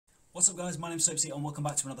What's up guys, my name's Soapsy and welcome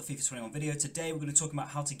back to another FIFA 21 video. Today we're going to talk about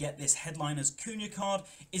how to get this Headliners Cunha card.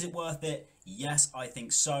 Is it worth it? Yes, I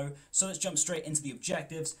think so. So let's jump straight into the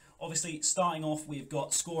objectives. Obviously, starting off, we've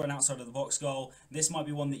got score an outside of the box goal. This might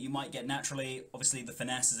be one that you might get naturally. Obviously, the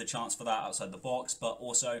finesse is a chance for that outside the box, but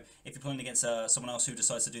also if you're playing against someone else who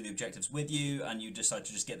decides to do the objectives with you and you decide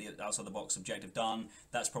to just get the outside the box objective done,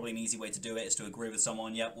 that's probably an easy way to do it, is to agree with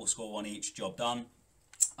someone, yep, we'll score one each, job done.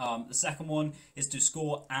 The second one is to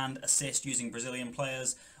score and assist using Brazilian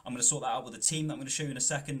players. I'm going to sort that out with a team that I'm going to show you in a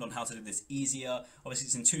second on how to do this easier. Obviously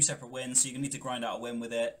it's in two separate wins, so you're going to need to grind out a win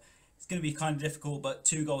with it. It's going to be kind of difficult, but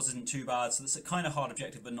 2 goals isn't too bad, so that's a kind of hard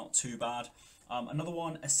objective, but not too bad. Another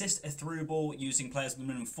one, assist a through ball using players with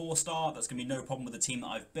minimum 4-star. That's going to be no problem with the team that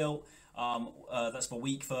I've built. That's for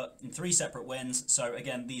weak foot in 3 separate wins. So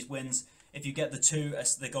again, these wins, if you get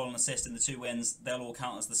the goal and assist in the 2 wins, they'll all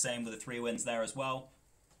count as the same with the 3 wins there as well.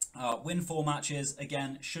 Win 4 matches,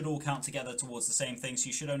 again, should all count together towards the same thing, so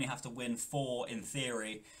you should only have to win 4 in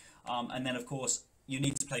theory. And then, of course, you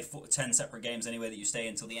need to play 10 separate games anyway that you stay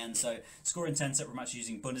until the end, so scoring 10 separate matches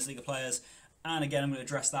using Bundesliga players. And again, I'm going to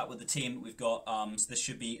address that with the team that we've got, so this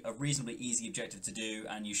should be a reasonably easy objective to do,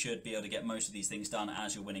 and you should be able to get most of these things done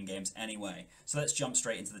as you're winning games anyway. So let's jump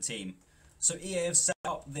straight into the team. So EA have set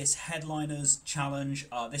up this Headliners challenge.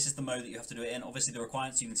 This is the mode that you have to do it in. Obviously the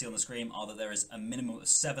requirements you can see on the screen are that there is a minimum of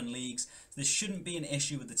 7 leagues. This shouldn't be an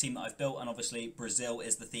issue with the team that I've built, and obviously Brazil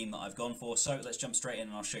is the theme that I've gone for. So let's jump straight in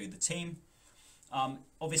and I'll show you the team.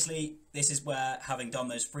 Obviously this is where having done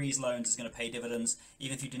those freeze loans is going to pay dividends,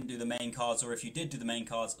 even if you didn't do the main cards, or if you did do the main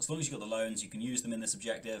cards, as long as you got the loans, you can use them in this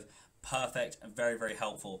objective. Perfect and very, very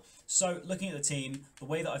helpful. So looking at the team, the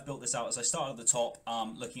way that I've built this out is I start at the top,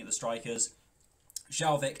 looking at the strikers.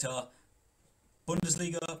 João Victor,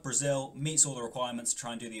 Bundesliga, Brazil, meets all the requirements to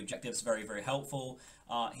try and do the objectives, very, very helpful.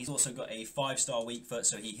 He's also got a 5-star weak foot,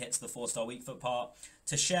 so he hits the 4-star weak foot part.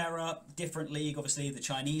 Teixeira, different league, obviously the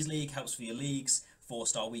Chinese league helps for your leagues.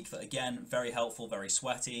 4-star weak foot again, very helpful, very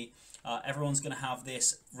sweaty. Everyone's going to have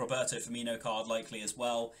this Roberto Firmino card likely as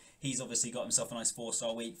well. He's obviously got himself a nice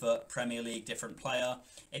 4-star weak foot, Premier League, different player.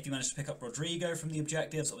 If you manage to pick up Rodrigo from the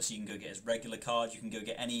objectives, obviously you can go get his regular card. You can go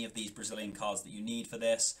get any of these Brazilian cards that you need for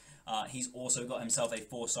this. He's also got himself a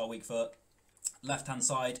 4-star weak foot. Left-hand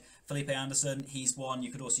side, Felipe Anderson, he's one.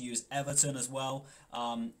 You could also use Everton as well.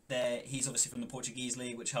 He's obviously from the Portuguese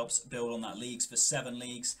league, which helps build on that leagues for 7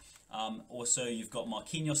 leagues. Also, you've got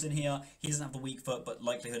Marquinhos in here. He doesn't have the weak foot, but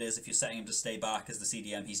likelihood is if you're setting him to stay back as the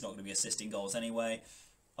CDM, he's not going to be assisting goals anyway.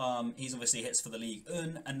 He's obviously hits for the League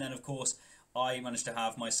 1, and then of course I managed to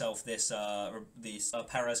have myself this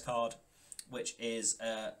Perez card, which is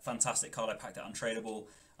a fantastic card. I packed it untradeable.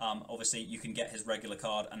 Obviously you can get his regular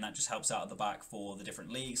card, and that just helps out at the back for the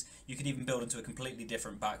different leagues. You could even build into a completely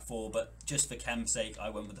different back 4, but just for chem's sake I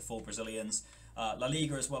went with the 4 Brazilians. La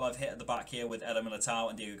Liga as well, I've hit at the back here with Eder Militao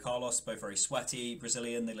and Diego Carlos, both very sweaty,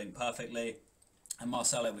 Brazilian, they link perfectly. And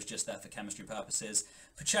Marcelo was just there for chemistry purposes.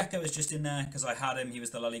 Pacheco is just in there because I had him. He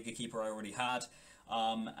was the La Liga keeper I already had.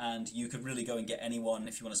 And you could really go and get anyone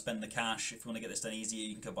if you want to spend the cash. If you want to get this done easier,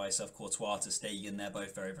 you can go buy yourself Courtois to stay in there.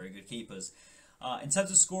 Both very, very good keepers. In terms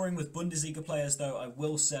of scoring with Bundesliga players, though, I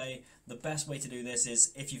will say the best way to do this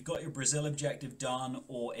is if you've got your Brazil objective done,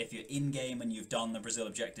 or if you're in-game and you've done the Brazil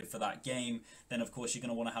objective for that game, then of course you're going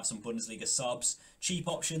to want to have some Bundesliga subs. Cheap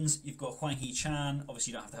options, you've got Hwang Hee-chan,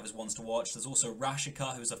 obviously you don't have to have his ones to watch. There's also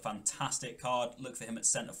Rashica, who's a fantastic card. Look for him at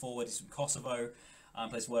centre forward, he's from Kosovo.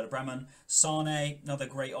 Plays for Werder Bremen. Sane, another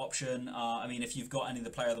great option. I mean, if you've got any of the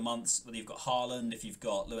player of the months, whether you've got Haaland, if you've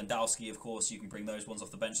got Lewandowski, of course, you can bring those ones off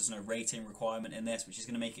the bench. There's no rating requirement in this, which is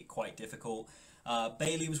going to make it quite difficult.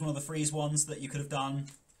 Bailey was one of the freeze ones that you could have done.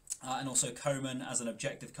 And also Coman as an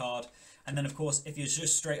objective card. And then, of course, if you're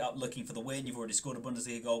just straight up looking for the win, you've already scored a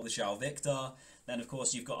Bundesliga goal with João Victor. Then, of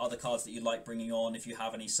course, you've got other cards that you like bringing on. If you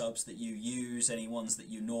have any subs that you use, any ones that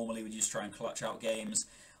you normally would use to try and clutch out games.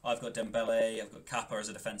 I've got Dembele, I've got Kappa as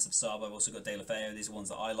a defensive sub, I've also got De La Feo, these are ones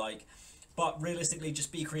that I like. But realistically,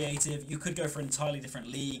 just be creative. You could go for an entirely different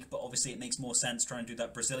league, but obviously it makes more sense trying to do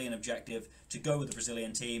that Brazilian objective to go with the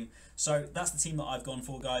Brazilian team. So that's the team that I've gone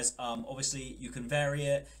for, guys. Obviously, you can vary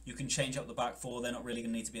it, you can change up the back 4, they're not really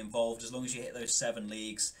going to need to be involved as long as you hit those 7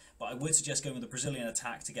 leagues. But I would suggest going with the Brazilian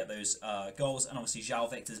attack to get those goals, and obviously João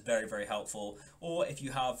Victor is very, very helpful. Or if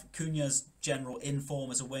you have Cunha's general inform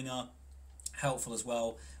as a winger, helpful as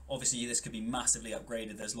well. Obviously this could be massively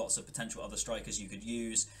upgraded. There's lots of potential other strikers you could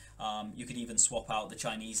use. You could even swap out the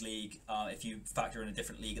Chinese league. If you factor in a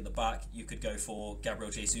different league at the back, you could go for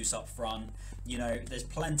Gabriel Jesus up front. You know, there's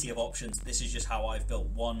plenty of options. This is just how I've built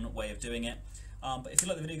one way of doing it. But if you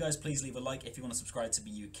like the video, guys, please leave a like. If you want to subscribe to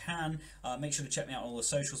me, you can. Make sure to check me out on all the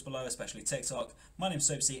socials below, especially TikTok. My name's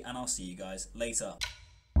Soapsy, and I'll see you guys later.